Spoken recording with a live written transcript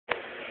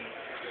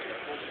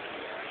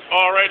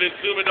All right, it's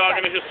Zuma Dog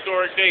on a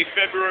historic day,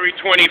 February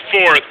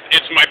 24th.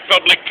 It's my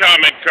public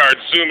comment card,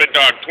 Zuma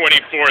Dog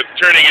 24th,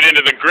 turning it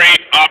into the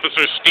great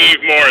Officer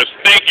Steve Morris.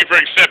 Thank you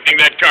for accepting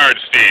that card,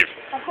 Steve.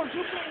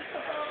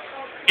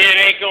 It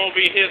ain't gonna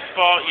be his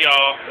fault,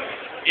 y'all.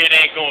 It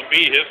ain't gonna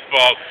be his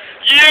fault.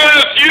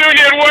 Yes,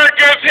 union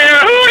workers here,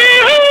 hooty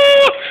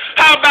hoo!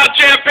 How about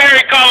Jan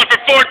Perry calling for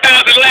 4,000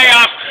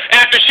 layoffs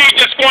after she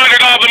just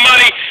squandered all the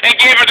money and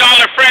gave it to all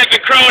her friends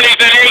and cronies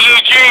at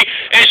AEG,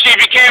 and she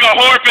became a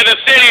whore for the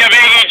city of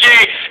AEG,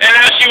 and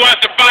now she wants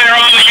to fire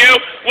all of you?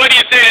 What do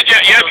you say to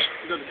Jan? Yes?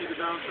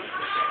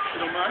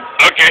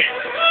 Okay.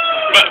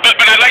 But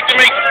I'd like to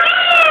make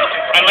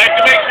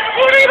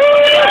hooty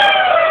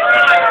hoo!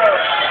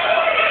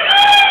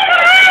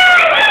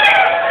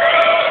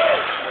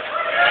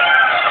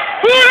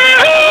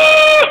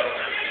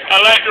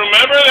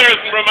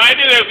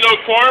 Remind you, there's no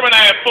quorum, and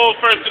I have full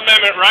First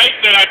Amendment rights,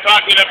 and I'm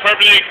talking at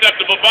perfectly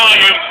acceptable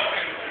volume.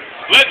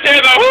 Let's hear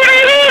the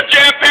hooty-hoo!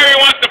 Jan Perry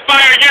wants to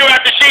fire you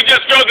after she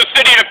just drove the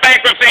city to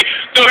bankruptcy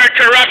through her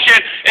corruption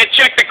and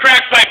checked the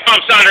crack pipe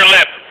bumps on her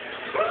lip.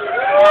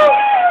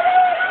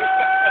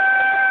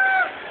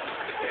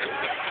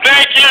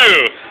 Thank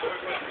you.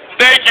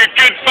 Thank you,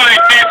 good fight,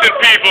 decent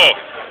people.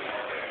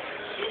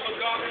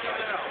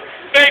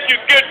 Thank you,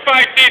 good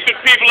fight, decent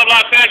people of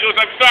Los Angeles.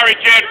 I'm sorry,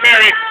 Jan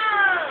Perry.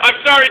 I'm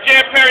sorry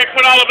Jan Perry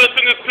put all of us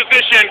in this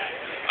position.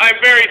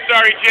 I'm very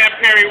sorry Jan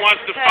Perry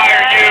wants to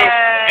fire you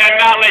and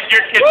not let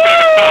your kids go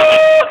to college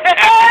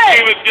after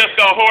she was just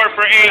a whore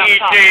for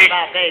AEG.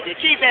 Baby.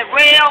 Keep it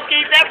real,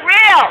 keep it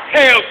real.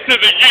 Hails to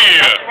the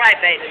year. That's right,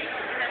 baby.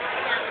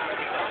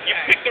 You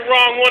picked the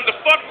wrong one to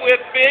fuck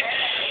with, bitch.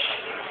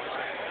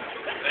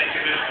 Thank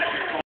you,